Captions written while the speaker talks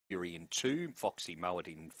Fury in 2, Foxy Mowat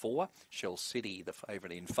in 4, Shell City the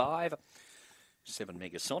favourite in 5, 7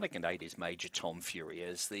 Megasonic, and 8 is Major Tom Fury.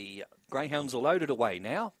 As the greyhounds are loaded away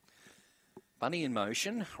now. Bunny in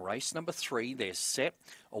motion, race number 3, they're set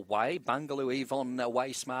away. Bungaloo Yvonne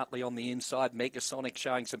away smartly on the inside. Megasonic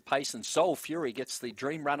showing some pace, and Soul Fury gets the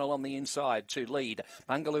Dream Runner on the inside to lead.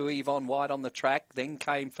 Bungaloo Yvonne wide on the track, then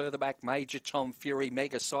came further back Major Tom Fury,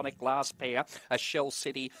 Megasonic last pair, a Shell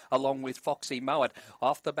City along with Foxy Mowat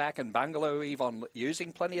off the back, and Bungaloo Yvonne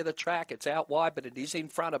using plenty of the track. It's out wide, but it is in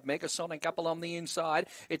front of Megasonic up along the inside.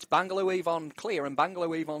 It's Bungaloo Yvonne clear, and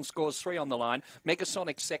Bungaloo Yvonne scores 3 on the line.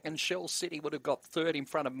 Megasonic second, Shell City would have got third in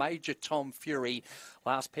front of Major Tom Fury.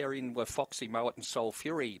 Last pair in were Foxy Mowat and Soul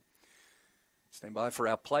Fury. Stand by for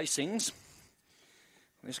our placings.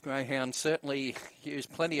 This greyhound certainly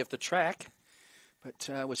used plenty of the track,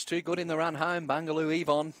 but was too good in the run home. Bungaloo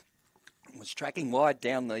Yvonne was tracking wide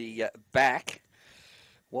down the back,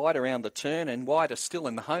 wide around the turn, and wider still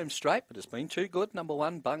in the home straight, but it's been too good. Number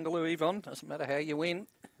 1, Bungaloo Yvonne. Doesn't matter how you win.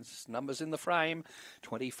 There's numbers in the frame.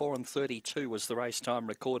 24 and 32 was the race time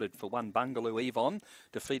recorded for 1 Bungaloo Yvonne,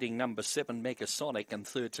 defeating number 7 Megasonic, and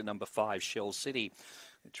third to number 5 Shell City,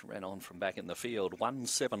 which ran on from back in the field.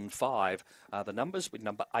 175 are the numbers, with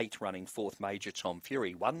number 8 running fourth, Major Tom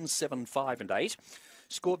Fury. 175 and 8.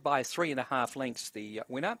 Scored by 3.5 lengths, the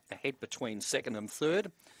winner, ahead between second and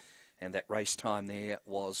third. And that race time there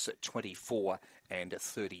was 24 and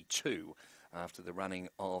 32 after the running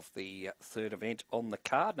of the third event on the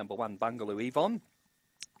card. Number 1, Bungaloo Yvonne.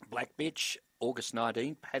 Black Bitch, August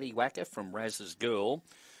 19, Paddy Wacker from Raz's Girl,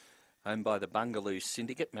 owned by the Bungaloo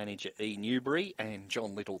Syndicate, manager E. Newbury and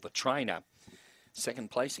John Little, the trainer.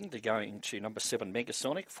 Second placing to going to number 7,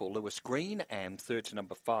 Megasonic for Lewis Green, and third to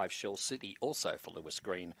number 5, Shell City, also for Lewis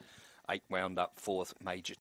Green. 8 wound up fourth, Major